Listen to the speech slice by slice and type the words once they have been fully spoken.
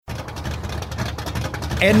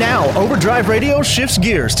And now, Overdrive Radio shifts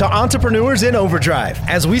gears to entrepreneurs in overdrive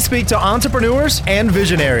as we speak to entrepreneurs and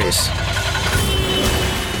visionaries.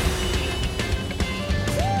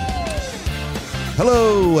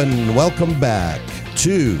 Hello and welcome back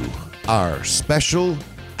to our special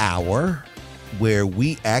hour where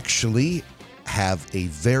we actually have a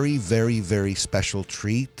very, very, very special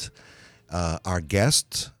treat. Our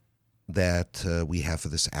guest that we have for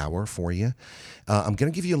this hour for you. I'm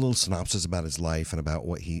going to give you a little synopsis about his life and about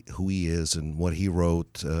who he is and what he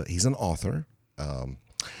wrote. He's an author.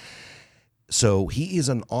 So he is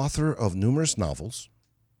an author of numerous novels,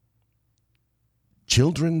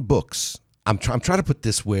 children books. I'm trying to put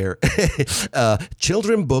this where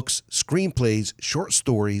children books, screenplays, short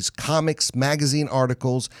stories, comics, magazine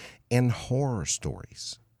articles, and horror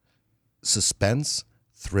stories, suspense,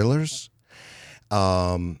 thrillers.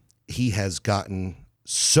 He has gotten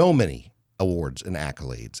so many awards and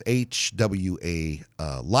accolades. HWA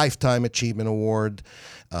Lifetime Achievement Award.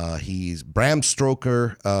 He's Bram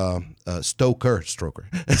Stoker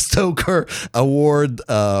Award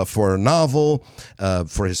for a novel,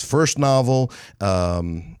 for his first novel.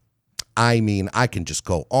 I mean, I can just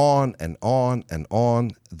go on and on and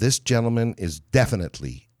on. This gentleman is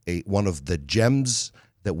definitely one of the gems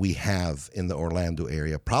that we have in the Orlando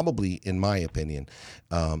area, probably, in my opinion,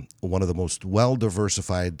 one of the most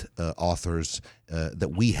well-diversified authors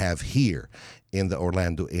that we have here in the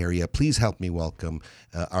Orlando area. Please help me welcome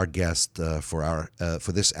our guest for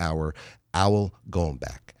this hour, Owl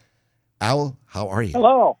Goingback. Owl, how are you?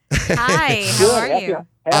 Hello. Hi, how are you?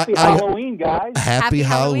 Happy Halloween, guys. Happy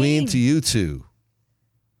Halloween to you, too.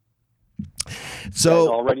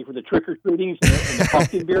 So, all ready for the trick-or-treating and the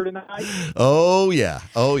pumpkin beer tonight? Oh, yeah.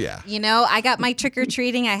 You know, I got my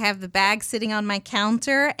trick-or-treating. I have the bag sitting on my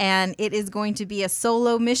counter, and it is going to be a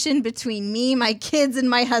solo mission between me, my kids, and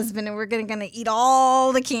my husband, and we're going to eat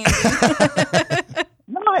all the candy.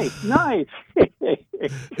 Nice.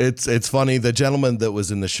 It's funny. The gentleman that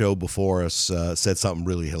was in the show before us said something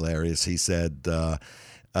really hilarious. He said,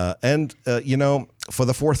 for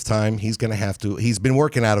the fourth time, he's been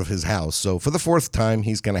working out of his house. So for the fourth time,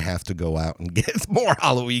 he's going to have to go out and get more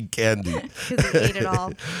Halloween candy. Because he ate it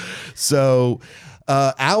all. So,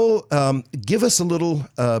 Owl, give us a little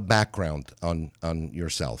background on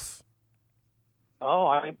yourself. Oh,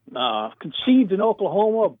 I conceived in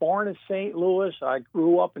Oklahoma, born in St. Louis. I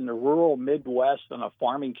grew up in the rural Midwest in a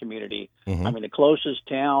farming community. Mm-hmm. I mean, the closest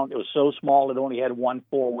town, it was so small it only had one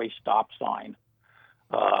four-way stop sign.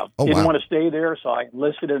 Didn't want to stay there, so I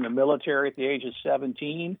enlisted in the military at the age of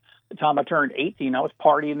 17. The time I turned 18, I was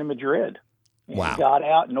partying in Madrid. And got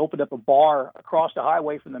out and opened up a bar across the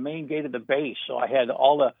highway from the main gate of the base. So I had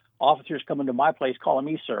all the officers coming to my place calling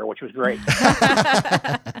me sir, which was great.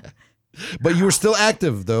 But you were still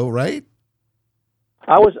active, though, right?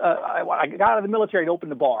 I was. I got out of the military to open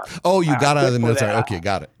the bar. Oh, you got out of the military. That. Okay,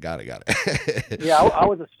 got it. Yeah, I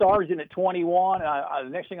was a sergeant at 21. And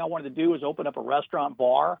the next thing I wanted to do was open up a restaurant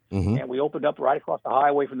bar, mm-hmm. and we opened up right across the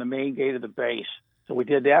highway from the main gate of the base. So we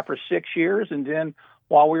did that for 6 years, and then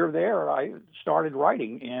while we were there, I started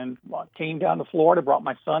writing and came down to Florida, brought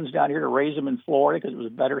my sons down here to raise them in Florida because it was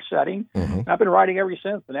a better setting. Mm-hmm. And I've been writing ever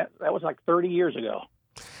since, and that was like 30 years ago.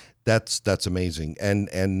 That's amazing,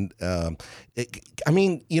 and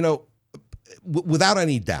without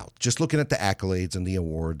any doubt, just looking at the accolades and the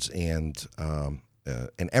awards and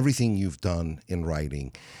everything you've done in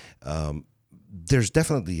writing, there's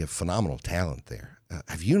definitely a phenomenal talent there.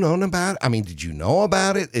 Have you known about it? I mean, did you know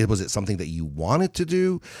about it? Was it something that you wanted to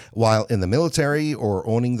do while in the military or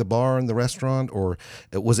owning the bar and the restaurant, or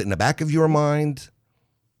was it in the back of your mind?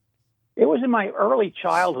 It was in my early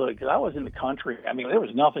childhood because I was in the country. I mean, there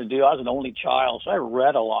was nothing to do. I was an only child, so I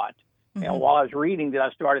read a lot. Mm-hmm. And while I was reading, then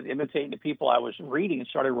I started imitating the people I was reading and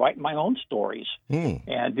started writing my own stories.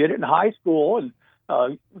 And did it in high school and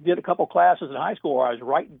did a couple classes in high school where I was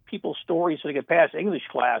writing people's stories so they could pass English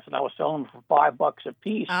class, and I was selling them for $5 a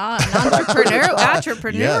piece. Entrepreneur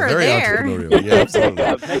very there. Entrepreneurial. Yeah,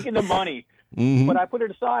 absolutely. Making the money. Mm-hmm. But I put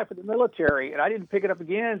it aside for the military, and I didn't pick it up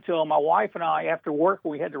again until my wife and I, after work,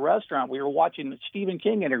 when we had the restaurant, we were watching the Stephen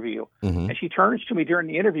King interview. Mm-hmm. And she turns to me during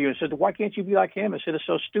the interview and said, "Why can't you be like him?" I said, "It's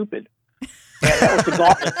so stupid." And that was the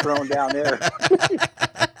gauntlet thrown down there.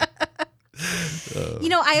 You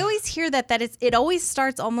know, I always hear that it always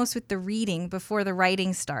starts almost with the reading before the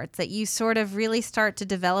writing starts, that you sort of really start to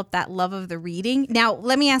develop that love of the reading. Now,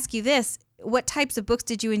 let me ask you this. What types of books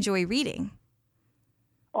did you enjoy reading?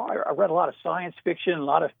 Oh, I read a lot of science fiction, a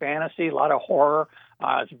lot of fantasy, a lot of horror.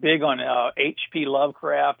 I was big on H.P.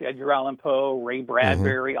 Lovecraft, Edgar Allan Poe, Ray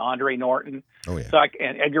Bradbury, mm-hmm. Andre Norton,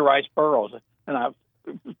 and Edgar Rice Burroughs. And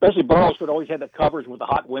especially Burroughs would always have the covers with the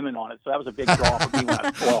hot women on it. So that was a big draw for me when I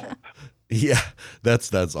was 12. Yeah,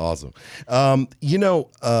 that's awesome. As you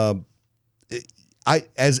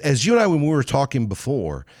and I, when we were talking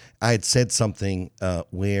before, I had said something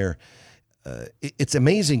where it's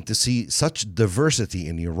amazing to see such diversity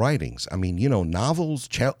in your writings. I mean, novels,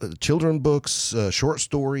 children books, short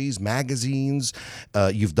stories, magazines.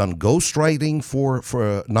 You've done ghostwriting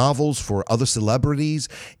for novels for other celebrities,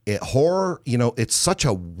 horror. It's such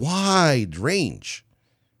a wide range,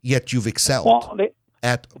 yet you've excelled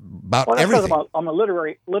at about everything. I'm a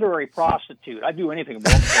literary prostitute. I do anything for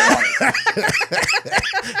money.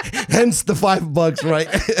 Hence the $5,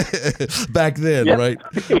 right? Back then, right?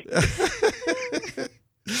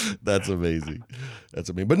 That's amazing.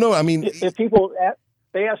 But no, I mean, if people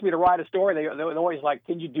they ask me to write a story, they're always like,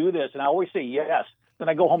 "Can you do this?" And I always say yes. Then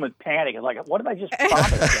I go home and panic. I'm like, "What did I just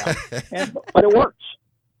promise?" But it works.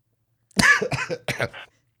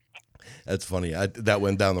 That's funny. That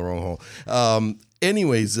went down the wrong hole.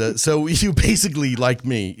 Anyways, so you basically, like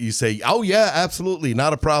me, you say, "Oh yeah, absolutely,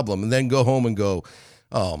 not a problem," and then go home and go,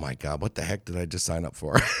 "Oh my God, what the heck did I just sign up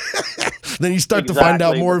for?" Then you start to find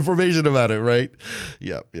out more information about it, right?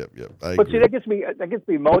 Yep. But see, that gets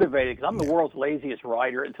me motivated because I'm the world's laziest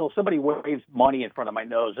writer until somebody waves money in front of my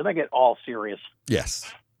nose, and I get all serious.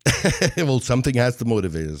 Yes. Well, something has to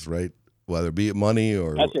motivate us, right? Whether it be money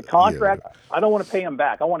or that's a contract. Yeah. I don't want to pay them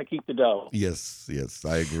back. I want to keep the dough. Yes,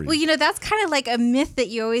 I agree. Well, that's kind of like a myth that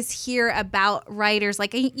you always hear about writers.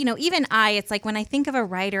 Like, even it's like when I think of a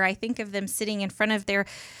writer, I think of them sitting in front of their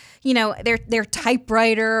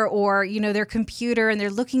typewriter or, their computer, and they're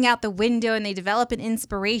looking out the window and they develop an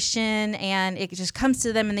inspiration and it just comes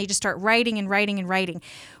to them and they just start writing and writing and writing.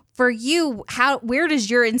 For you, where does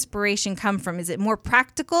your inspiration come from? Is it more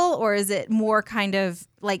practical or is it more kind of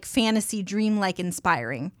like fantasy, dream-like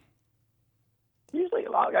inspiring? Usually,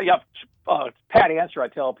 pat answer. I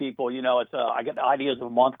tell people, it's I get the Ideas of a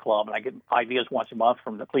Month Club, and I get ideas once a month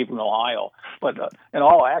from Cleveland, Ohio. But in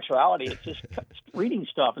all actuality, it's just reading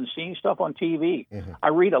stuff and seeing stuff on TV. Mm-hmm. I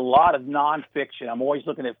read a lot of nonfiction. I'm always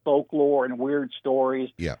looking at folklore and weird stories.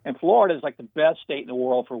 Yeah. And Florida is like the best state in the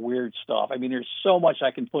world for weird stuff. I mean, there's so much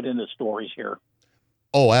I can put into stories here.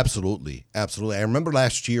 Oh, absolutely. I remember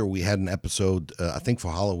last year we had an episode, I think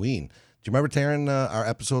for Halloween. Do you remember, Taryn, our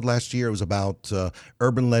episode last year? It was about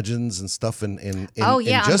urban legends and stuff in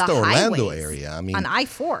just the Orlando area. I mean, on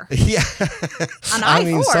I-4. Yeah. On I-4. I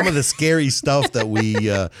mean, some of the scary stuff that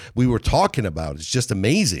we were talking about. It's just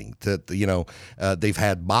amazing that, they've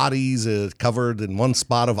had bodies covered in one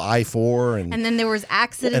spot of I-4. And then there was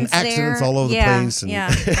accidents all over the place.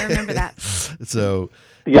 Yeah, I remember that. So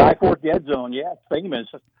the I-4 dead zone, yeah, it's famous.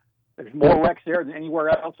 There's more wrecks there than anywhere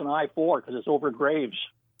else in I-4 because it's over graves.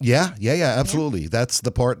 Yeah, absolutely. That's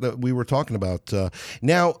the part that we were talking about.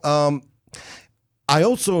 Now, I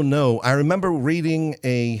also know, I remember reading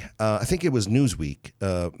I think it was Newsweek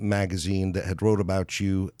magazine that had wrote about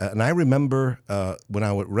you. And I remember when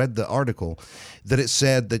I read the article that it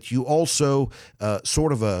said that you also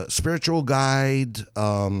sort of a spiritual guide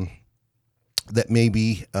that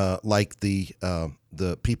maybe like the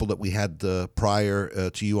people that we had prior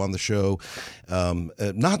to you on the show,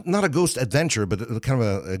 not a ghost adventure, but kind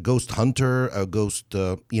of a ghost hunter, a ghost,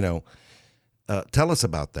 tell us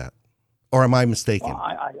about that. Or am I mistaken?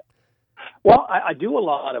 Well, I do a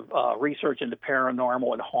lot of research into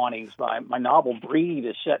paranormal and hauntings. My novel Breed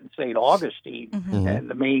is set in St. Augustine, mm-hmm. and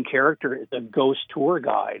the main character is a ghost tour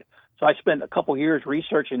guide. So I spent a couple years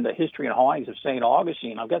researching the history and hauntings of St.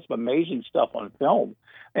 Augustine. I've got some amazing stuff on film.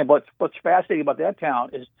 And what's fascinating about that town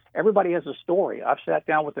is everybody has a story. I've sat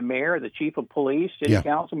down with the mayor, the chief of police, city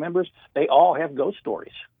council members. They all have ghost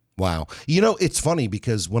stories. Wow. It's funny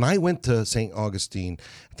because when I went to St. Augustine,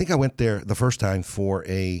 I think I went there the first time for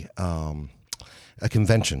a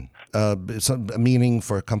convention, a meeting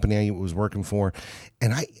for a company I was working for.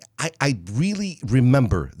 And I really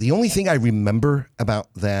remember, the only thing I remember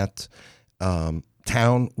about that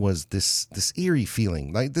town was this eerie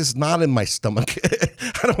feeling, like this knot in my stomach.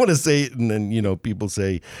 I don't want to say it, and then people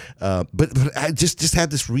say, but I just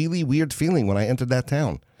had this really weird feeling when I entered that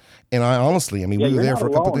town. And I honestly, we were there for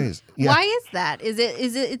a couple of days. Yeah. Why is that? Is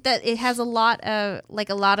it that it has a lot of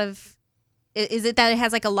is it that it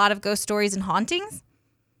has like a lot of ghost stories and hauntings?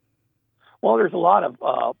 Well, there's a lot of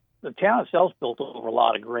the town itself's built over a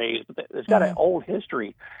lot of graves, but it's got an old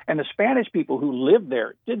history. And the Spanish people who lived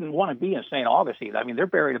there didn't want to be in St. Augustine. They're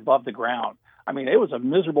buried above the ground. It was a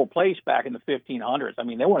miserable place back in the 1500s.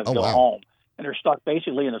 They wanted to go home. And they're stuck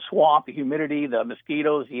basically in the swamp, the humidity, the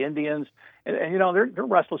mosquitoes, the Indians. And they're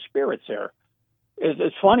restless spirits there.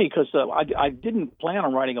 It's funny because I didn't plan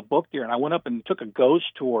on writing a book there, and I went up and took a ghost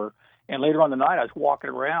tour. And later on the night, I was walking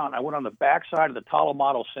around. I went on the backside of the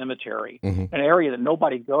Talamato Cemetery, an area that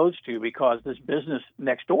nobody goes to because this business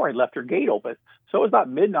next door had left their gate open. So it was about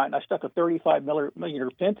midnight, and I stuck a 35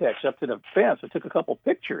 millimeter Pentax up to the fence. I took a couple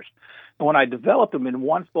pictures. And when I developed them in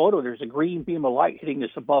one photo, there's a green beam of light hitting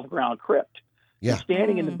this above-ground crypt. Yeah. And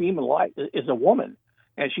standing in the beam of light is a woman.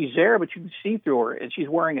 And she's there, but you can see through her. And she's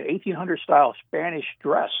wearing an 1800-style Spanish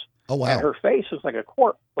dress. Oh, wow. And her face is like a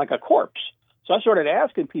corpse. So I started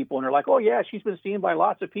asking people, and they're like, oh, yeah, she's been seen by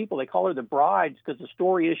lots of people. They call her the bride because the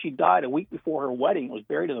story is she died a week before her wedding, was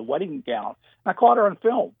buried in a wedding gown. And I caught her on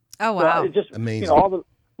film. Oh, wow. So it just, amazing. all the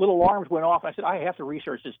little alarms went off. I said, I have to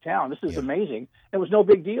research this town. This is amazing. It was no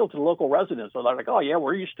big deal to the local residents. So they're like, oh, yeah,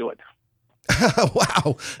 we're used to it.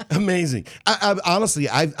 Wow, amazing. I honestly,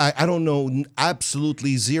 I don't know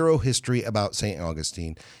absolutely zero history about St.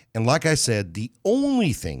 Augustine. And like I said, the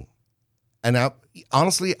only thing, and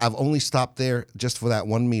honestly, I've only stopped there just for that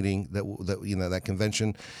one meeting, that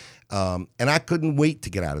convention, and I couldn't wait to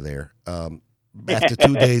get out of there after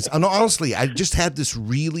 2 days. And honestly, I just had this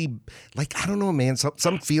really, I don't know, man,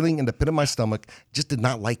 some feeling in the pit of my stomach, just did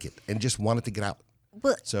not like it and just wanted to get out.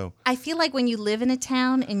 Well, so I feel like when you live in a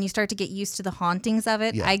town and you start to get used to the hauntings of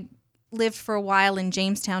it, I lived for a while in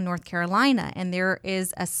Jamestown, North Carolina, and there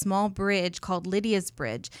is a small bridge called Lydia's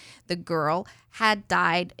Bridge. The girl had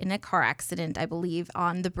died in a car accident, I believe,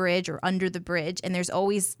 on the bridge or under the bridge, and there's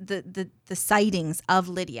always the sightings of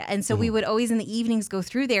Lydia. And so we would always in the evenings go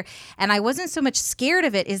through there, and I wasn't so much scared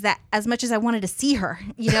of it as much as I wanted to see her,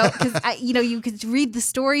 because you could read the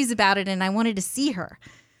stories about it, and I wanted to see her.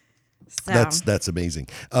 So. That's amazing.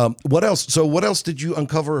 What else? So what else did you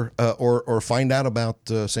uncover or find out about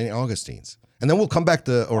St. Augustine's? And then we'll come back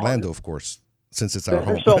to Orlando, of course, since it's our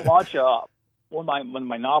home. There's so much. When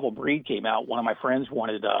my novel Breed came out, one of my friends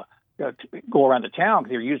wanted to go around the town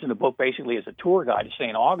because they were using the book basically as a tour guide to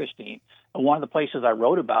St. Augustine. And one of the places I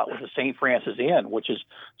wrote about was the St. Francis Inn, which is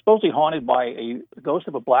supposedly haunted by a ghost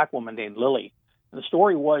of a black woman named Lily. The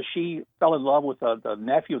story was she fell in love with the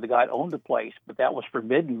nephew of the guy that owned the place, but that was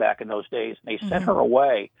forbidden back in those days. And they sent her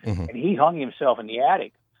away, and he hung himself in the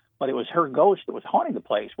attic. But it was her ghost that was haunting the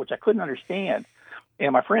place, which I couldn't understand.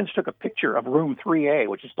 And my friends took a picture of room 3A,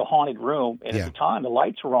 which is the haunted room. And at the time, the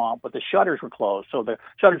lights were on, but the shutters were closed. So the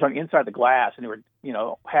shutters on inside the glass, and they were,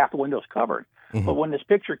 half the windows covered. But when this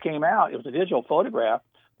picture came out, it was a digital photograph.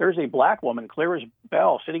 There's a black woman, clear as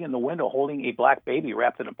bell, sitting in the window holding a black baby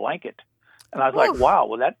wrapped in a blanket. And I was like, wow,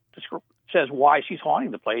 well, that says why she's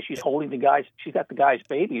haunting the place. She's holding she's got the guy's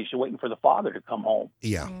baby. She's waiting for the father to come home.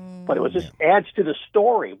 Yeah. But it was just adds to the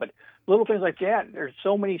story. But little things like that, there's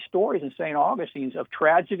so many stories in St. Augustine's of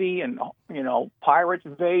tragedy and, pirates,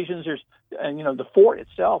 invasions. The fort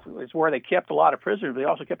itself is where they kept a lot of prisoners. They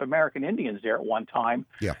also kept American Indians there at one time.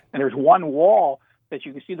 Yeah. And there's one wall that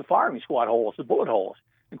you can see the firing squad holes, the bullet holes.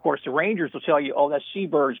 Of course, the Rangers will tell you, oh, that's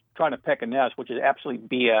seabirds trying to peck a nest, which is absolute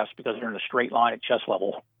BS because they're in a straight line at chest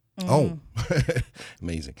level. Oh,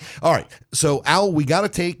 amazing. All right. So, Al, we got to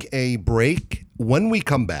take a break. When we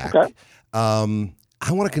come back, I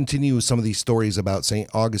want to continue with some of these stories about St.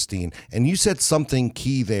 Augustine. And you said something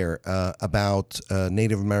key there about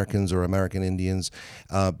Native Americans or American Indians,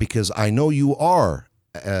 because I know you are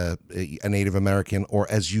a Native American, or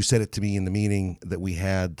as you said it to me in the meeting that we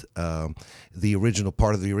had, the original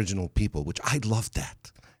part of the original people, which I love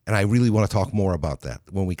that. And I really want to talk more about that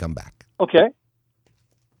when we come back. Okay.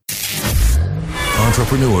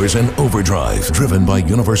 Entrepreneurs in Overdrive, driven by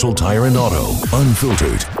Universal Tire and Auto.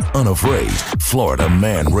 Unfiltered, unafraid, Florida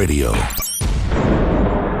Man Radio.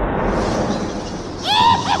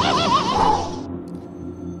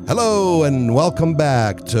 Hello and welcome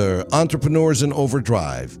back to Entrepreneurs in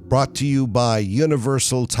Overdrive, brought to you by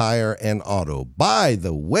Universal Tire and Auto. By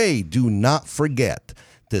the way, do not forget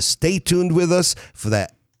to stay tuned with us for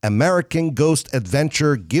that American Ghost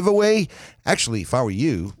Adventure giveaway. Actually, if I were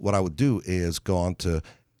you, what I would do is go on to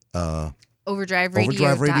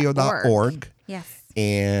overdriveradio.org. Yes.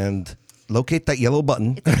 And locate that yellow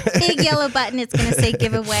button. It's a big yellow button. It's going to say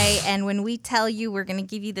giveaway. And when we tell you, we're going to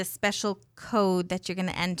give you this special code that you're going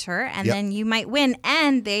to enter. And then you might win.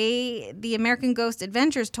 And the American Ghost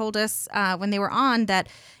Adventures told us when they were on that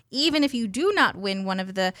even if you do not win one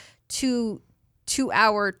of the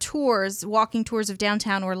two-hour tours, walking tours of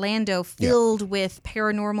downtown Orlando filled with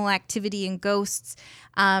paranormal activity and ghosts,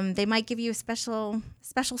 they might give you a special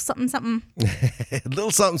something. A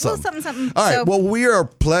little something. All right. So, well, we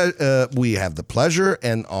have the pleasure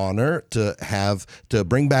and honor to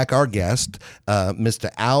bring back our guest, Mr.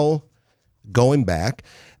 Al Goingback.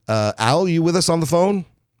 Al, you with us on the phone?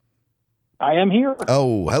 I am here.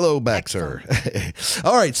 Oh, hello back, sir.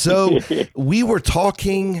 All right, so we were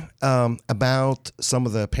talking about some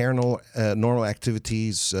of the paranormal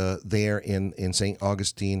activities there in St.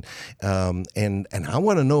 Augustine, and I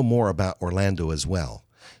want to know more about Orlando as well.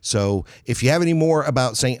 So if you have any more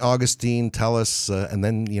about St. Augustine, tell us, and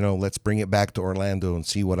then, let's bring it back to Orlando and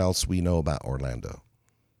see what else we know about Orlando.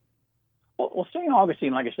 Well, St.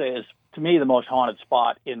 Augustine, like I say, is to me the most haunted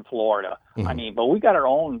spot in Florida. Mm-hmm. I mean, but we got our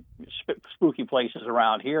own spooky places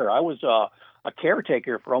around here. I was a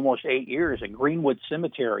caretaker for almost 8 years at Greenwood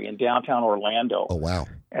Cemetery in downtown Orlando. Oh, wow.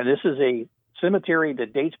 And this is a cemetery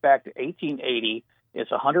that dates back to 1880. It's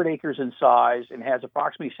 100 acres in size and has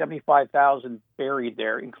approximately 75,000 buried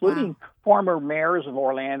there, including former mayors of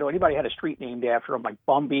Orlando. Anybody had a street named after them, like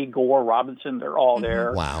Bumby, Gore, Robinson, they're all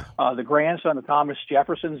there. Wow. The grandson of Thomas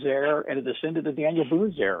Jefferson's there, and a descendant of Daniel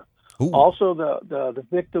Boone's there. Ooh. Also, the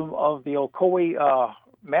victim of the Ocoee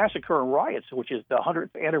massacre and riots, which is the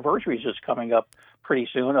 100th anniversary, is just coming up pretty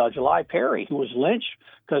soon. July Perry, who was lynched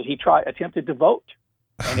because he attempted to vote.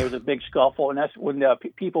 And there was a big scuffle, and that's when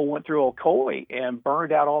people went through Ocoee and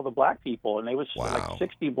burned out all the black people, and there was like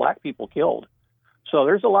 60 black people killed. So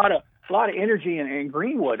there's a lot of energy in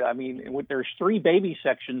Greenwood. I mean, there's 3 baby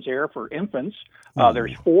sections there for infants.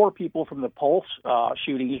 There's 4 people from the Pulse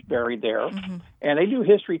shootings buried there, and they do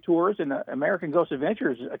history tours. And American Ghost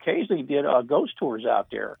Adventures occasionally did ghost tours out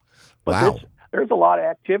there. But there's a lot of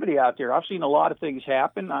activity out there. I've seen a lot of things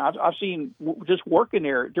happen. I've seen just working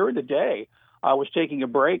there during the day. I was taking a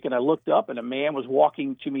break, and I looked up, and a man was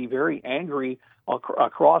walking to me very angry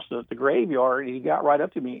across the graveyard, and he got right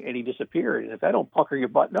up to me, and he disappeared. And if that don't pucker your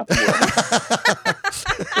button up,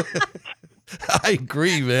 I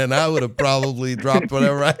agree, man. I would have probably dropped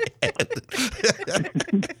whatever I had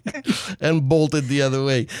and bolted the other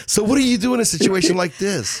way. So what do you do in a situation like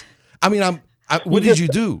this? I mean, what did you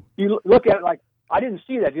do? You look at it like, I didn't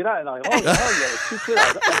see that, did I? And I'm like, oh, yeah, it's too clear.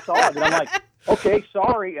 I saw it. And I'm like, okay,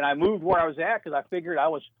 sorry. And I moved where I was at because I figured I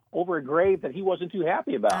was over a grave that he wasn't too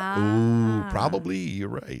happy about. Ooh, probably. You're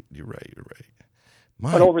right.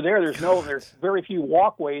 But over there, there's very few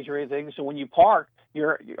walkways or anything. So when you park,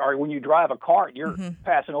 or when you drive a cart, you're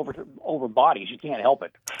passing over bodies. You can't help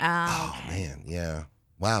it. Oh man, yeah.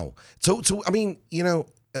 Wow. So I mean,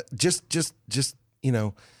 just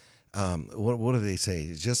what do they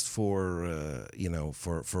say? Just for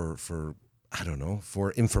for I don't know,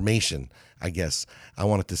 for information, I guess. I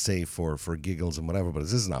wanted to say for giggles and whatever, but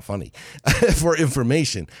this is not funny. For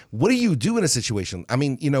information, what do you do in a situation? I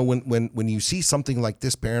mean, when you see something like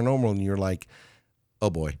this paranormal and you're like, oh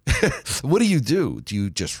boy, what do you do? Do you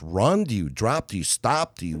just run? Do you drop? Do you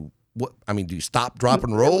stop? Do you stop, drop,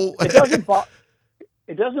 and roll?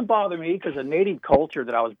 It doesn't bother me because the native culture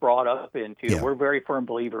that I was brought up into, we're very firm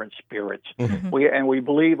believer in spirits. We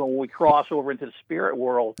believe when we cross over into the spirit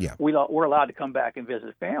world, we're allowed to come back and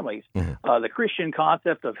visit families. The Christian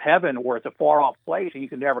concept of heaven, where it's a far-off place and you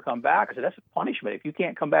can never come back, I said, that's a punishment. If you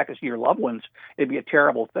can't come back and see your loved ones, it'd be a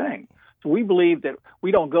terrible thing. So we believe that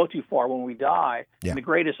we don't go too far when we die, and the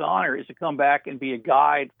greatest honor is to come back and be a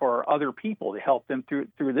guide for other people to help them through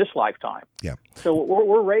this lifetime. Yeah. So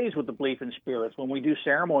we're raised with the belief in spirits. When we do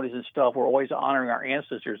ceremonies and stuff, we're always honoring our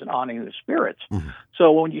ancestors and honoring the spirits.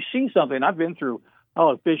 So when you see something, I've been through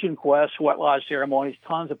Vision Quest, Sweat Lodge ceremonies,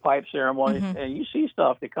 tons of pipe ceremonies, and you see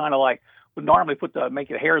stuff that kind of like would normally make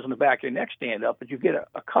the hairs on the back of your neck stand up, but you get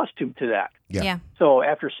accustomed to that. Yeah. So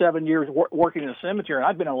after 7 years working in a cemetery, and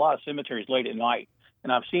I've been in a lot of cemeteries late at night,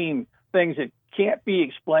 and I've seen things that can't be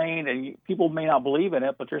explained, and people may not believe in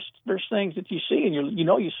it, but there's things that you see, and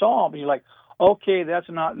you saw them, and you're like, okay, that's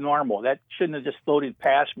not normal. That shouldn't have just floated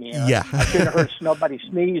past me. I shouldn't have heard somebody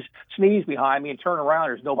sneeze behind me and turn around.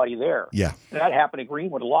 There's nobody there. Yeah. And that happened at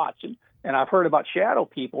Greenwood lots, and I've heard about shadow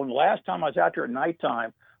people. And the last time I was out there at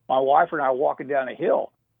nighttime, my wife and I were walking down a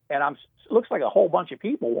hill, and it looks like a whole bunch of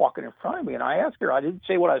people walking in front of me. And I asked her, I didn't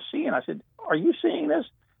say what I was seeing. I said, are you seeing this?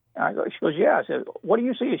 And she goes, yeah. I said, what do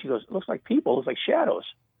you see? She goes, it looks like people. It looks like shadows.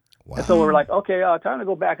 Wow. And so we were like, okay, time to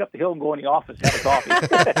go back up the hill and go in the office and have a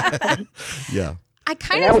coffee. Yeah.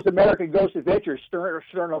 That was American Ghost Adventures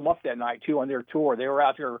stirring them up that night, too, on their tour. They were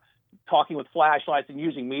out there talking with flashlights and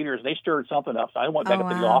using meters. They stirred something up. So I went back up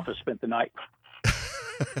to the office, spent the night.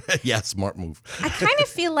 Yeah, smart move. I kind of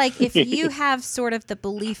feel like if you have sort of the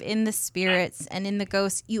belief in the spirits and in the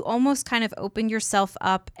ghosts, you almost kind of open yourself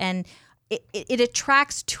up and it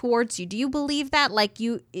attracts towards you. Do you believe that? Like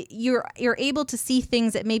you're able to see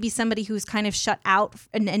things that maybe somebody who's kind of shut out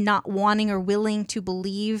and not wanting or willing to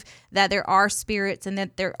believe that there are spirits and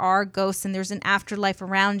that there are ghosts and there's an afterlife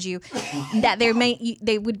around you, that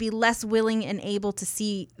they would be less willing and able to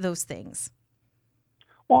see those things.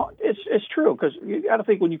 Well, it's true. true, because you got to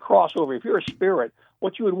think when you cross over, if you're a spirit,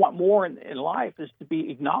 what you would want more in life is to be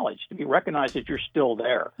acknowledged, to be recognized that you're still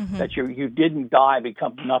there, that you didn't die,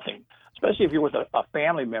 become nothing. Especially if you're with a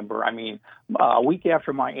family member. I mean, a week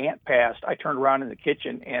after my aunt passed, I turned around in the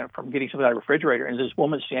kitchen and from getting something out of the refrigerator, and this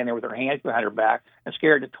woman standing there with her hands behind her back and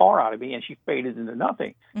scared the tar out of me, and she faded into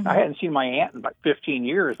nothing. I hadn't seen my aunt in about 15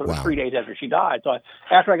 years, but it was 3 days after she died. So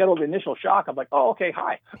after I got over the initial shock, I'm like, oh, okay,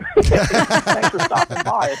 hi. Thanks for stopping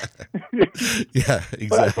by. Yeah, exactly.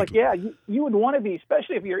 But I was like, yeah, you would want to be,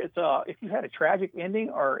 especially if if you had a tragic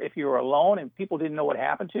ending or if you were alone and people didn't know what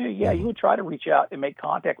happened to you, you would try to reach out and make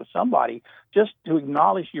contact with somebody just to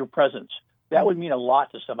acknowledge your presence. That would mean a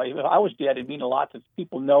lot to somebody. If I was dead, it'd mean a lot to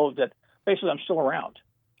people know that basically I'm still around.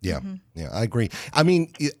 Yeah, yeah, I agree. I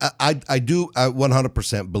mean, I do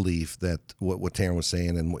 100% believe that what Taryn was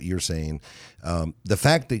saying and what you're saying, the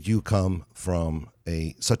fact that you come from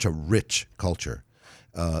such a rich culture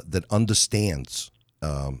that understands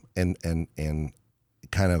and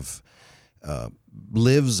kind of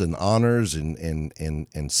lives and honors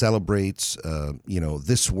and celebrates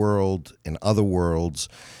this world and other worlds,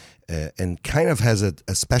 and kind of has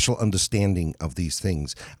a special understanding of these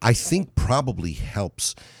things, I think probably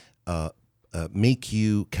helps make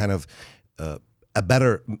you kind of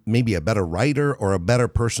maybe a better writer or a better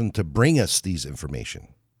person to bring us these information.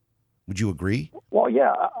 Would you agree? Well,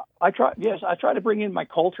 yeah, I try to bring in my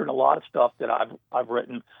culture and a lot of stuff that I've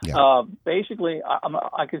written. Yeah. Basically,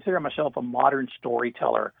 I consider myself a modern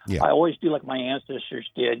storyteller. Yeah. I always do like my ancestors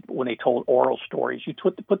did when they told oral stories. You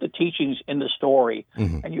put the teachings in the story,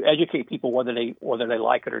 and you educate people whether they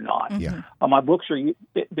like it or not. Yeah. My books are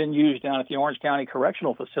been used down at the Orange County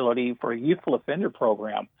Correctional Facility for a youthful offender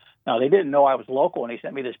program. Now, they didn't know I was local, and they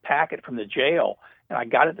sent me this packet from the jail, and I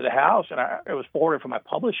got it to the house, and it was forwarded from my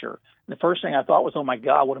publisher. And the first thing I thought was, oh, my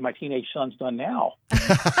God, what have my teenage sons done now?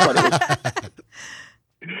 But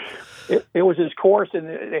it was this course, and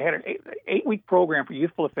they had an 8-week program for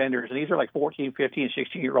youthful offenders, and these are like 14, 15,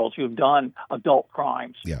 16-year-olds who have done adult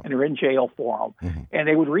crimes, and they're in jail for them. And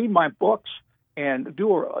they would read my books and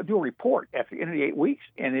do a report after the end of the 8 weeks.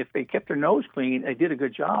 And if they kept their nose clean, they did a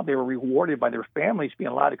good job, they were rewarded by their families being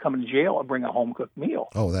allowed to come into jail and bring a home-cooked meal.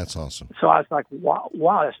 Oh, that's awesome. So I was like,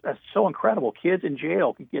 wow, that's so incredible. Kids in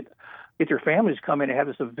jail could get their families to come in and have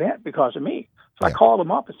this event because of me. So I called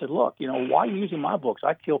them up and said, look, why are you using my books?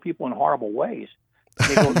 I kill people in horrible ways. And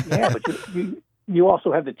they go, yeah, but you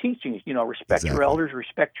also have the teachings, respect your elders,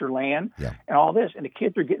 respect your land, and all this. And the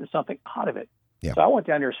kids are getting something out of it. Yeah. So I went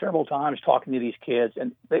down there several times talking to these kids,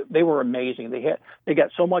 and they were amazing. They got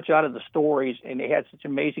so much out of the stories, and they had such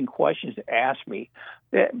amazing questions to ask me.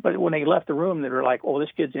 But when they left the room, they were like, oh, this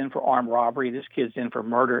kid's in for armed robbery, this kid's in for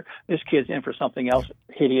murder, this kid's in for something else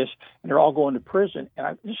hideous, and they're all going to prison. And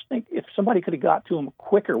I just think if somebody could have got to them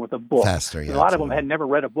quicker with a book, faster, a lot of them had never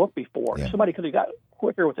read a book before. If somebody could have got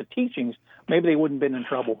quicker with the teachings, maybe they wouldn't have been in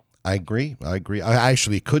trouble. I agree. I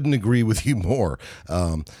actually couldn't agree with you more.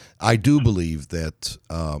 I do believe that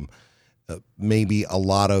maybe a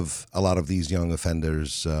lot of these young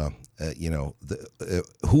offenders,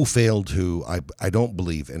 who failed to. I don't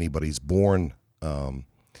believe anybody's born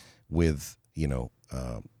with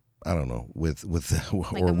I don't know, with like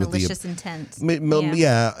or a with malicious intent.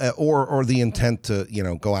 Or the intent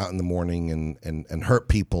to go out in the morning and hurt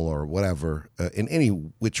people or whatever in any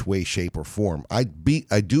which way, shape, or form. I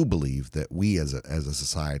do believe that we as a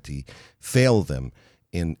society fail them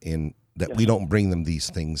in that we don't bring them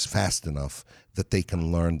these things fast enough that they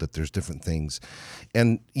can learn that there's different things.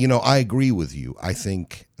 And I agree with you. I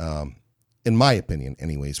think. In my opinion,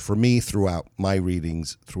 anyways, for me, throughout my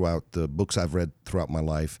readings, throughout the books I've read throughout my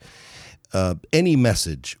life, any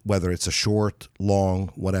message, whether it's a short, long,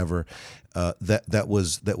 whatever, that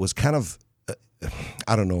was kind of,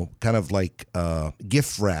 I don't know, kind of like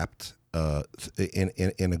gift wrapped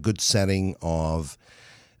in a good setting of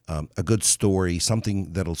a good story,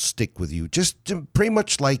 something that'll stick with you. Just pretty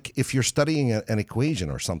much like if you're studying an equation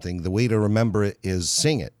or something, the way to remember it is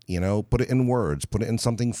sing it, put it in words, put it in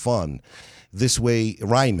something fun. This way,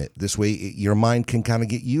 rhyme it. This way, your mind can kind of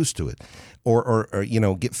get used to it or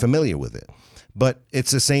get familiar with it. But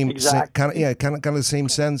it's the same kind of the same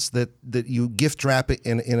sense that you gift wrap it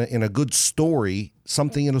in a good story,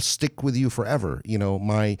 something that'll stick with you forever.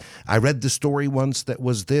 I read the story once that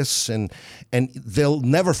was this, and they'll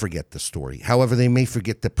never forget the story. However, they may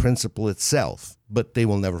forget the principle itself, but they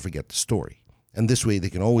will never forget the story. And this way, they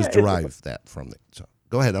can always derive that from it. So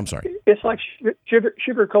go ahead. I'm sorry. It's like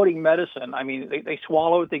sugarcoating medicine. I mean, they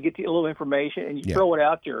swallow it, they get the little information, and you throw it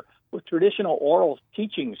out there with traditional oral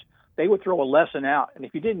teachings. they would throw a lesson out, and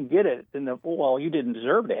if you didn't get it, then you didn't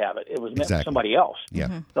deserve to have it. It was meant for somebody else.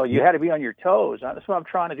 Yeah. So you had to be on your toes. That's what I'm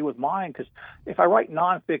trying to do with mine, because if I write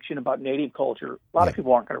nonfiction about Native culture, a lot of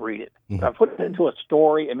people aren't going to read it. If I put it into a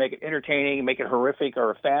story and make it entertaining, make it horrific or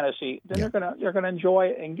a fantasy, then they're gonna enjoy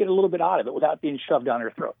it and get a little bit out of it without being shoved down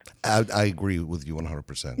their throat. I agree with you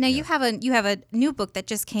 100%. Now you have a new book that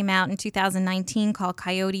just came out in 2019 called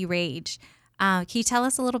Coyote Rage. Can you tell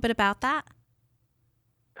us a little bit about that?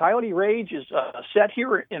 Coyote Rage is set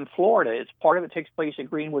here in Florida. It's part of it takes place at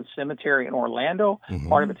Greenwood Cemetery in Orlando.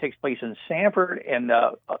 Part of it takes place in Sanford, and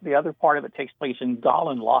the other part of it takes place in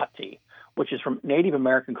Galenlati, which is from Native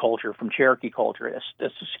American culture, from Cherokee culture. It's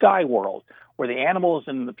a sky world where the animals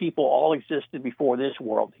and the people all existed before this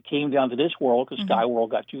world. They came down to this world because sky world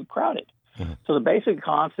got too crowded. So the basic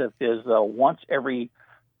concept is once every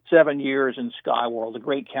 7 years in sky world, the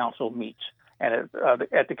Great Council meets. And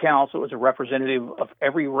at the council, it was a representative of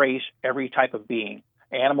every race, every type of being,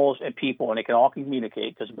 animals and people, and they can all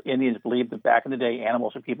communicate because Indians believed that back in the day,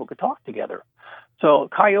 animals and people could talk together. So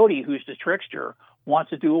Coyote, who's the trickster,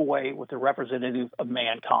 wants to do away with the representative of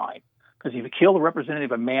mankind. Because if you kill the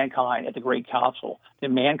representative of mankind at the Great Council,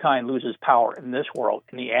 then mankind loses power in this world,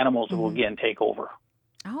 and the animals will again take over.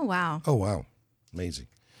 Oh, wow. Oh, wow. Amazing.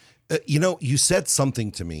 You said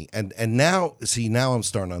something to me, and now I'm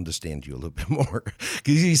starting to understand you a little bit more.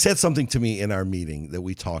 Because you said something to me in our meeting that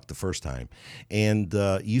we talked the first time, and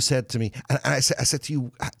you said to me, and I said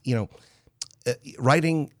to you,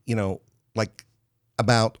 writing, like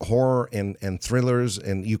about horror and thrillers,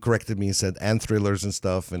 and you corrected me and said and thrillers and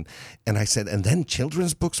stuff, and I said, and then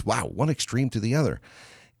children's books. Wow, one extreme to the other,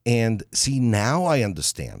 and now I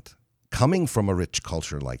understand. Coming from a rich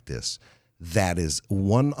culture like this, that is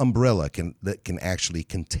one umbrella that can actually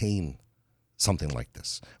contain something like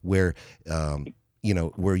this, where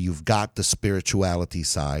where you've got the spirituality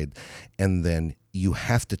side, and then you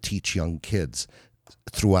have to teach young kids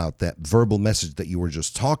throughout that verbal message that you were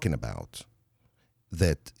just talking about,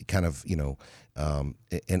 that kind of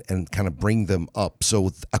and kind of bring them up. So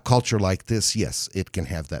with a culture like this, yes, it can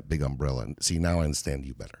have that big umbrella. And see, now I understand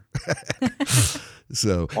you better.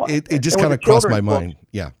 So it just kind of crossed my mind.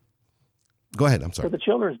 Yeah. Go ahead. I'm sorry. For the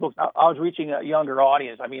children's books, I was reaching a younger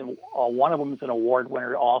audience. I mean, one of them is an award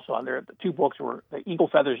winner also. And the two books were The Eagle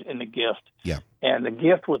Feathers and The Gift. Yeah. And The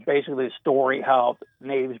Gift was basically a story how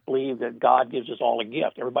natives believe that God gives us all a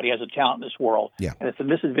gift. Everybody has a talent in this world. Yeah. And it's the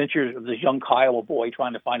misadventures of this young Kiowa boy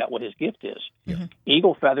trying to find out what his gift is. Yeah.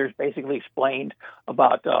 Eagle Feathers basically explained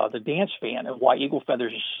about the dance fan and why eagle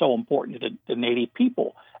feathers is so important to the native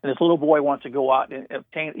people. And this little boy wants to go out and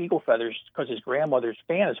obtain eagle feathers because his grandmother's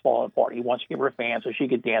fan is falling apart. He wants to give her a fan so she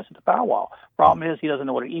could dance at the powwow. Problem is, he doesn't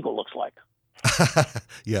know what an eagle looks like.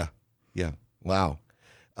 Yeah. Wow.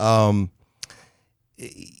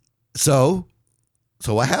 So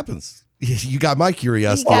what happens? You got my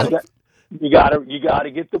curiosity. You gotta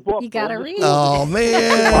get the book. You gotta read. Oh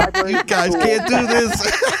man, you guys can't do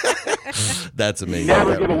this. That's amazing.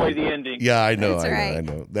 Never give away the ending. Yeah, I know. That's I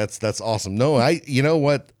know. That's awesome. No, you know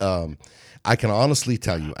what? I can honestly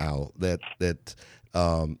tell you, Al, that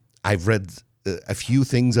I've read a few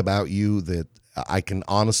things about you that I can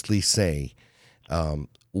honestly say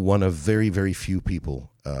one of very, very few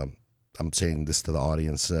people. I'm saying this to the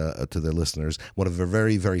audience, to the listeners. One of the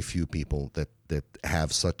very, very few people that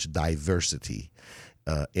have such diversity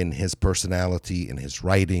in his personality, in his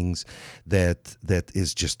writings, that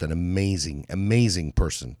is just an amazing, amazing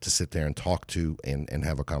person to sit there and talk to and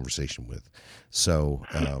have a conversation with. So,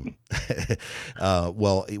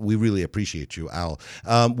 well, we really appreciate you, Al.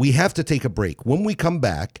 We have to take a break. When we come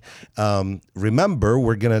back, remember,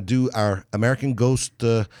 we're going to do our American Ghost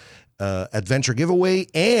adventure giveaway,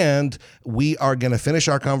 and we are going to finish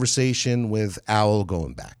our conversation with Owl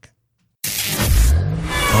Goingback.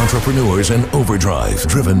 Entrepreneurs in Overdrive,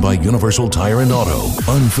 driven by Universal Tire and Auto.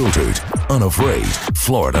 Unfiltered, unafraid,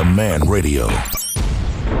 Florida Man Radio.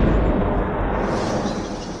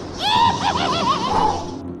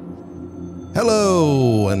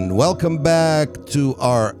 Hello, and welcome back to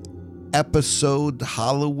our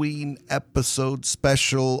Halloween episode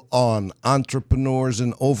special on Entrepreneurs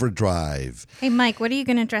in Overdrive. Hey, Mike, what are you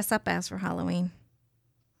going to dress up as for Halloween?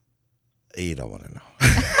 You don't want to know.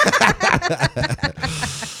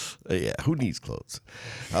 Yeah, who needs clothes?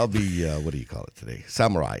 I'll be, what do you call it today?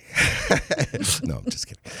 Samurai. No, I'm just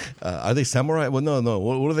kidding. Are they samurai? Well, no.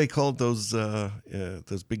 What are they called? Those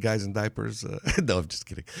big guys in diapers? No, I'm just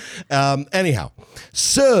kidding. Anyhow,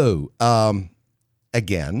 so,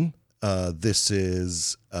 again, this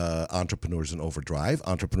is Entrepreneurs in Overdrive.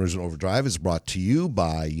 Entrepreneurs in Overdrive is brought to you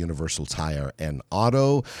by Universal Tire and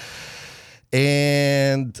Auto.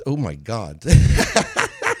 And oh my God.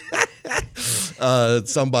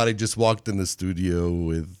 Somebody just walked in the studio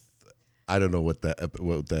with, I don't know what what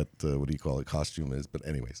do you call it, costume is, but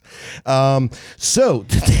anyways. So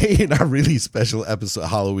today in our really special episode,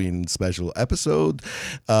 Halloween special episode,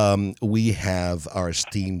 we have our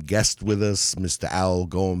esteemed guest with us, Mr. Owl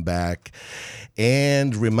Goingback.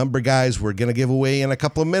 And remember, guys, we're going to give away in a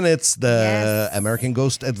couple of minutes the American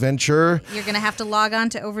Ghost Adventure. You're going to have to log on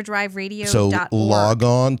to overdriveradio.org. So log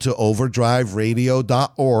on to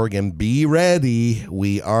overdriveradio.org and be ready.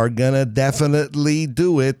 We are going to definitely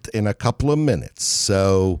do it in a couple of minutes.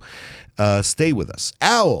 So stay with us.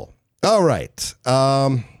 Owl. All right.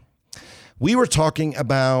 We were talking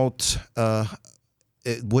about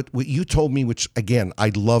what you told me, which, again,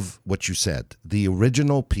 I love what you said. The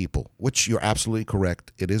original people, which you're absolutely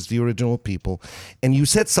correct. It is the original people. And you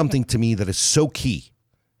said something to me that is so key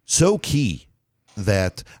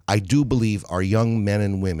that I do believe our young men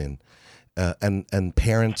and women and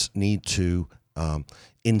parents need to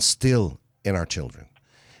instill in our children,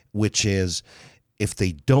 which is, if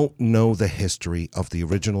they don't know the history of the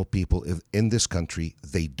original people in this country,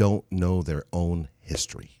 they don't know their own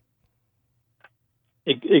history.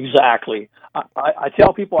 Exactly. I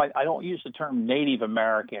tell people I don't use the term Native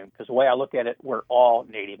American, because the way I look at it, we're all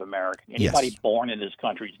Native American. Anybody born in this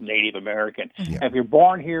country is Native American. Yeah. And if you're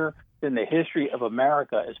born here, then the history of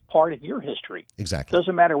America is part of your history. Exactly. It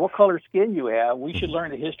doesn't matter what color skin you have. We should learn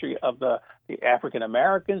the history of the African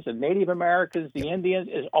Americans, the Native Americans, the Indians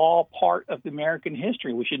is all part of the American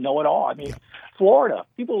history. We should know it all. I mean, Florida,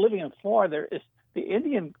 people living in Florida, the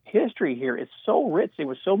Indian history here is so rich. There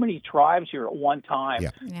were so many tribes here at one time. Yeah.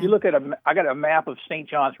 Yeah. You look at I got a map of St.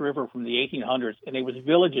 John's River from the 1800s, and there was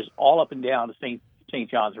villages all up and down the St.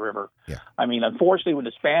 John's River. Yeah. I mean, unfortunately, when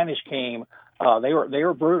the Spanish came, they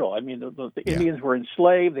were brutal. I mean, the Indians were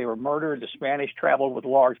enslaved. They were murdered. The Spanish traveled with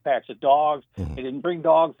large packs of dogs. Mm-hmm. They didn't bring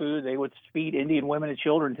dog food. They would feed Indian women and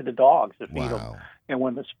children to the dogs to feed them. And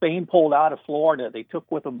when Spain pulled out of Florida, they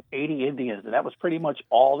took with them 80 Indians, and that was pretty much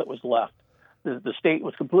all that was left. The state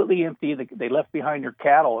was completely empty. They left behind their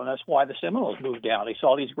cattle, and that's why the Seminoles moved down. They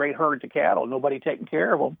saw these great herds of cattle, nobody taking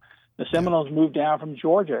care of them. The Seminoles moved down from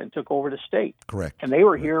Georgia and took over the state. Correct. And they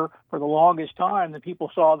were here for the longest time. The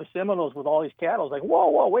people saw the Seminoles with all these cattle. It's like,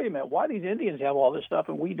 whoa, wait a minute. Why do these Indians have all this stuff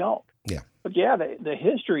and we don't? Yeah. But, the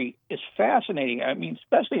history is fascinating. I mean,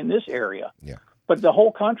 especially in this area. Yeah. But the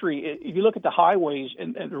whole country, if you look at the highways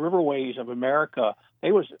and the riverways of America,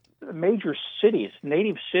 they was major cities,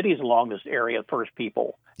 native cities along this area, first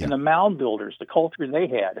people, and the mound builders, the culture they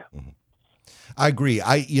had. Mm-hmm. I agree.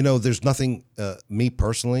 There's nothing, me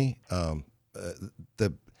personally, with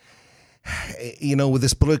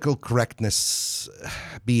this political correctness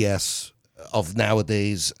BS of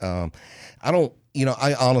nowadays, I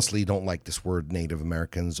honestly don't like this word Native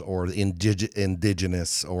Americans or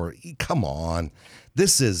indigenous or, come on.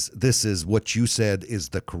 This is what you said is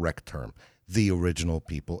the correct term, the original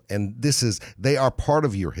people. And they are part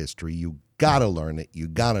of your history. You got to learn it. You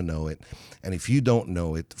got to know it. And if you don't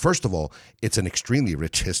know it, first of all, it's an extremely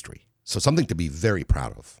rich history. So something to be very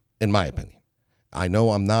proud of, in my opinion. I know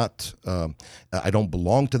I'm not, I don't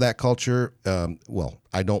belong to that culture.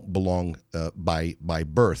 I don't belong by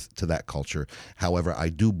birth to that culture. However, I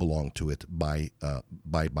do belong to it by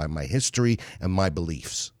my history and my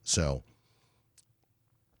beliefs. So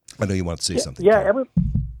I know you want to say something. Yeah,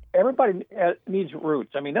 everybody needs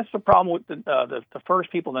roots. I mean, that's the problem with the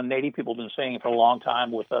first people, the Native people, have been saying for a long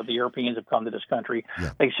time with the Europeans have come to this country.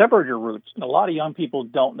 Yeah. They separate your roots. And a lot of young people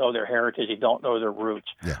don't know their heritage. They don't know their roots.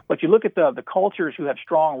 Yeah. But you look at the cultures who have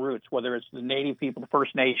strong roots, whether it's the Native people, the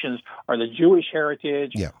First Nations, or the Jewish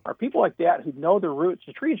heritage, or people like that who know their roots.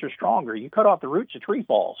 The trees are stronger. You cut off the roots, the tree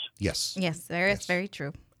falls. Yes, it's very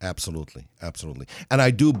true. Absolutely. And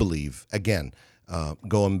I do believe, again,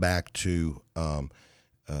 going back to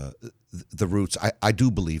the roots, I do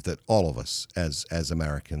believe that all of us as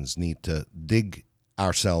Americans need to dig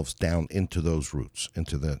ourselves down into those roots,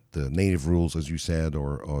 into the native rules, as you said,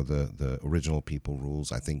 or the original people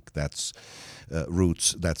rules. I think that's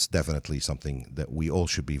roots. That's definitely something that we all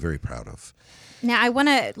should be very proud of. Now, I want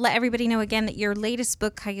to let everybody know again that your latest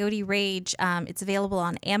book, Coyote Rage, it's available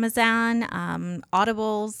on Amazon,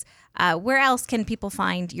 Audibles. Where else can people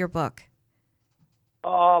find your book?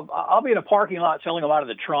 I'll be in a parking lot selling them out of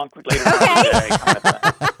the trunk later on today.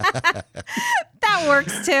 That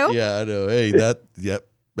works too. Yeah, I know. Hey,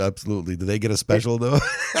 absolutely. Do they get a special though?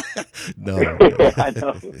 No. I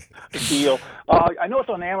know. The deal. I know it's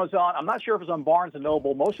on Amazon. I'm not sure if it's on Barnes &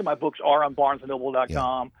 Noble. Most of my books are on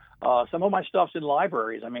barnesandnoble.com. Some of my stuff's in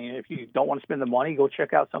libraries. I mean, if you don't want to spend the money, go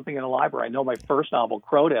check out something in a library. I know my first novel,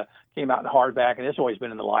 Crota, came out in hardback, and it's always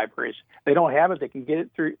been in the libraries. They don't have it; they can get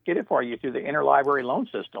it for you through the interlibrary loan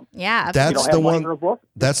system. Yeah, that's the one.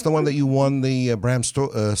 That's the one that you won the Bram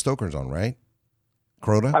Stoker's on, right?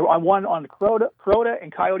 Crota? I won on Crota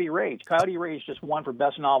and Coyote Rage. Coyote Rage just won for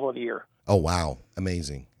Best Novel of the Year. Oh, wow.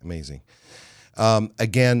 Amazing.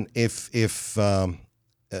 Again, if it's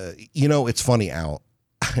funny, Al.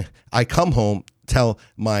 I come home,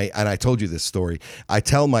 and I told you this story, I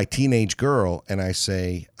tell my teenage girl, and I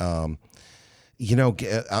say, I'm going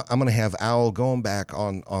to have Al Goingback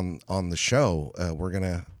on the show. We're going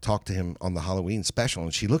to talk to him on the Halloween special.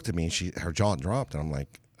 And she looked at me, and her jaw dropped, and I'm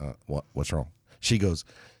like, what's wrong? She goes,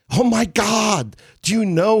 oh my God, do you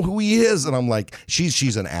know who he is? And I'm like,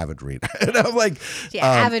 she's an avid reader. And I'm like,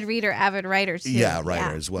 avid reader, avid writer too. Yeah,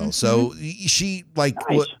 writer as well. So she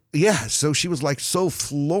nice. So she was like so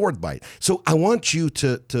floored by it. So I want you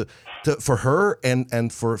to for her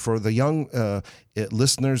and for the young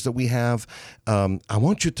listeners that we have, I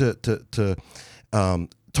want you to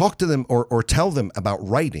talk to them or tell them about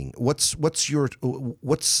writing. What's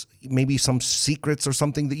maybe some secrets or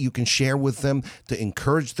something that you can share with them to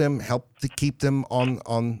encourage them, help to keep them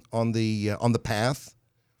on the path?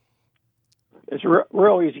 It's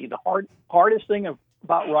real easy. The hardest thing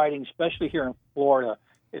about writing, especially here in Florida,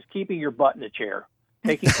 is keeping your butt in the chair,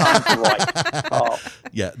 taking time to write.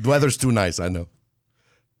 Yeah, the weather's too nice, I know.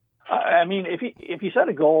 I mean, if you set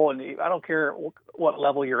a goal, and I don't care what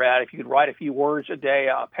level you're at, if you could write a few words a day,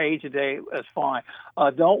 a page a day, that's fine.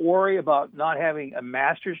 Don't worry about not having a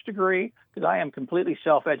master's degree, because I am completely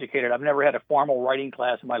self-educated. I've never had a formal writing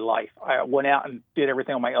class in my life. I went out and did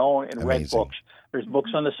everything on my own and read books. There's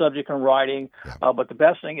books on the subject of writing, but the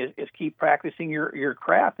best thing is keep practicing your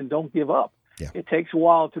craft and don't give up. Yeah. It takes a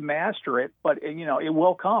while to master it, but it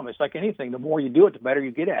will come. It's like anything. The more you do it, the better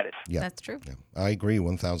you get at it. Yeah, that's true. Yeah. I agree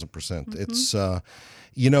 1,000%. It's,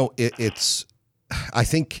 it's. I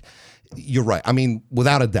think you're right. I mean,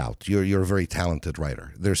 without a doubt, you're a very talented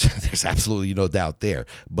writer. There's absolutely no doubt there.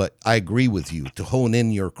 But I agree with you to hone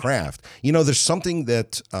in your craft. There's something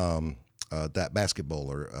that that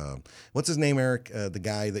basketballer, what's his name, Eric? The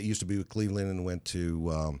guy that used to be with Cleveland and went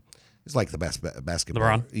to. It's like the best basketball.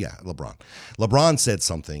 LeBron. Yeah, LeBron. LeBron said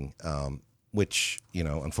something, which,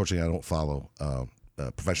 unfortunately I don't follow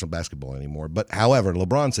professional basketball anymore. But, however,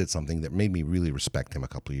 LeBron said something that made me really respect him a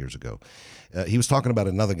couple of years ago. He was talking about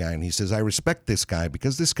another guy, and he says, I respect this guy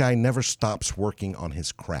because this guy never stops working on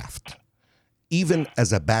his craft. Even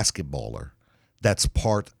as a basketballer, that's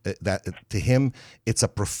part that to him, it's a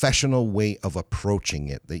professional way of approaching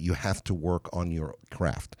it, that you have to work on your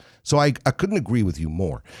craft. So I couldn't agree with you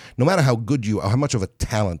more. No matter how good how much of a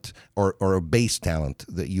talent or a base talent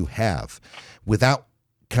that you have, without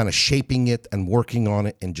kind of shaping it and working on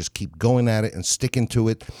it and just keep going at it and sticking to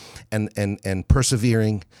it and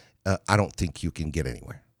persevering, I don't think you can get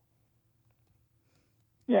anywhere.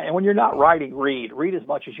 Yeah, and when you're not writing, read as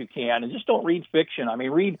much as you can, and just don't read fiction. I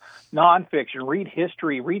mean, read nonfiction, read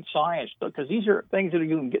history, read science, because these are things that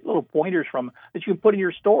you can get little pointers from that you can put in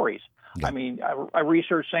your stories. Yeah. I mean, I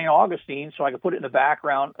researched St. Augustine so I could put it in the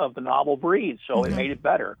background of the novel Breed, so it made it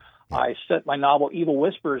better. Yeah. I set my novel Evil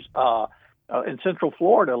Whispers in Central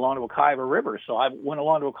Florida along the Wekiva River, so I went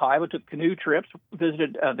along to Wekiva, took canoe trips,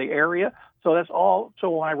 visited the area. So that's all. So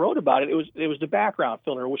when I wrote about it, it was the background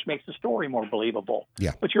filler, which makes the story more believable.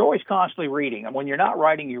 Yeah. But you're always constantly reading, and when you're not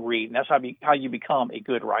writing, you read, and that's how you become a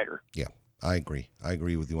good writer. Yeah, I agree. I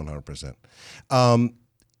agree with you 100%.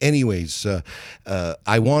 Anyways,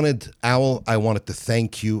 I wanted to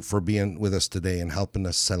thank you for being with us today and helping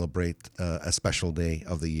us celebrate a special day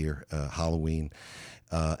of the year, Halloween.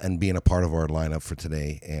 And being a part of our lineup for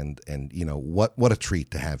today, and what a treat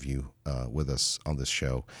to have you with us on this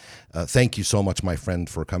show. Thank you so much, my friend,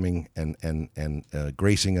 for coming and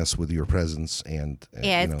gracing us with your presence. And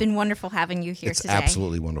it's been wonderful having you here today. It's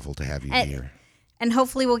absolutely wonderful to have you here. And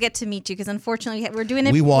hopefully we'll get to meet you, because unfortunately we're doing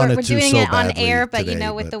it. We're doing so it on air, but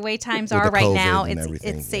today, with the way times are right now,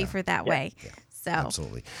 it's safer that way. Yeah. So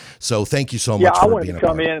absolutely. So thank you so much. Yeah, I for wanted being to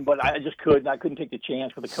come in, but I just couldn't. I couldn't take the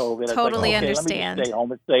chance with the COVID. Totally I was like, understand. Let me just stay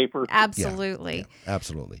home. It's safer. Absolutely. Yeah,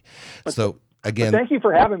 absolutely. So again, thank you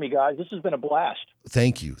for having me, guys. This has been a blast.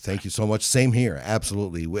 Thank you so much. Same here.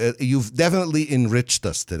 Absolutely. You've definitely enriched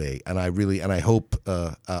us today, and I hope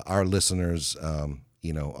our listeners,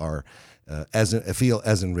 are feel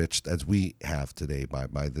as enriched as we have today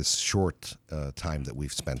by this short time that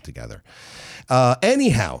we've spent together.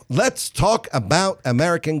 Anyhow, let's talk about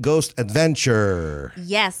American Ghost Adventure.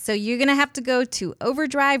 Yes, so you're going to have to go to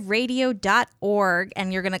overdriveradio.org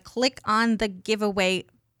and you're going to click on the giveaway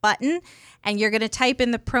button and you're going to type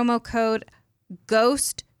in the promo code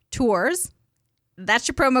Ghost Tours. That's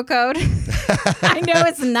your promo code. I know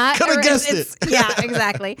it's not. Could have guessed it. Yeah,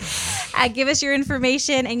 exactly. Give us your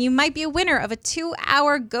information, and you might be a winner of a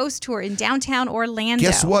 2-hour ghost tour in downtown Orlando.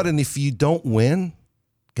 Guess what? And if you don't win,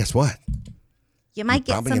 guess what? You might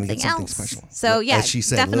get something else. Special. So, yeah, as she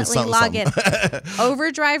said, definitely log in.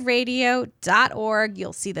 Overdriveradio.org.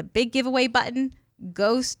 You'll see the big giveaway button.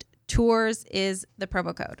 Ghost Tours is the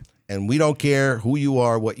promo code. And we don't care who you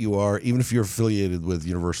are, what you are, even if you're affiliated with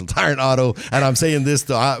Universal Tire and Auto. And I'm saying this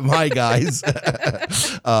to my guys.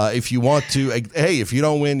 If you want to, hey, if you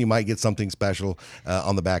don't win, you might get something special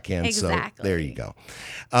on the back end. Exactly. So there you go.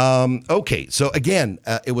 Okay, so again,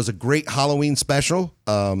 it was a great Halloween special.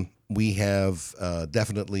 We have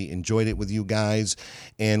definitely enjoyed it with you guys,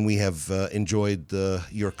 and we have enjoyed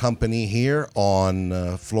your company here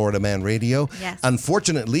on Florida Man Radio. Yes.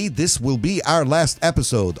 Unfortunately, this will be our last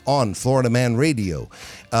episode on Florida Man Radio.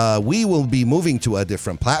 We will be moving to a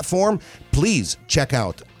different platform. Please check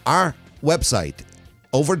out our website,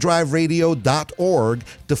 overdriveradio.org,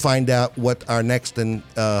 to find out what our next and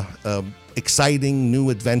exciting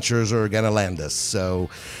new adventures are going to land us. So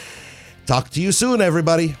talk to you soon,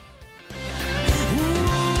 everybody.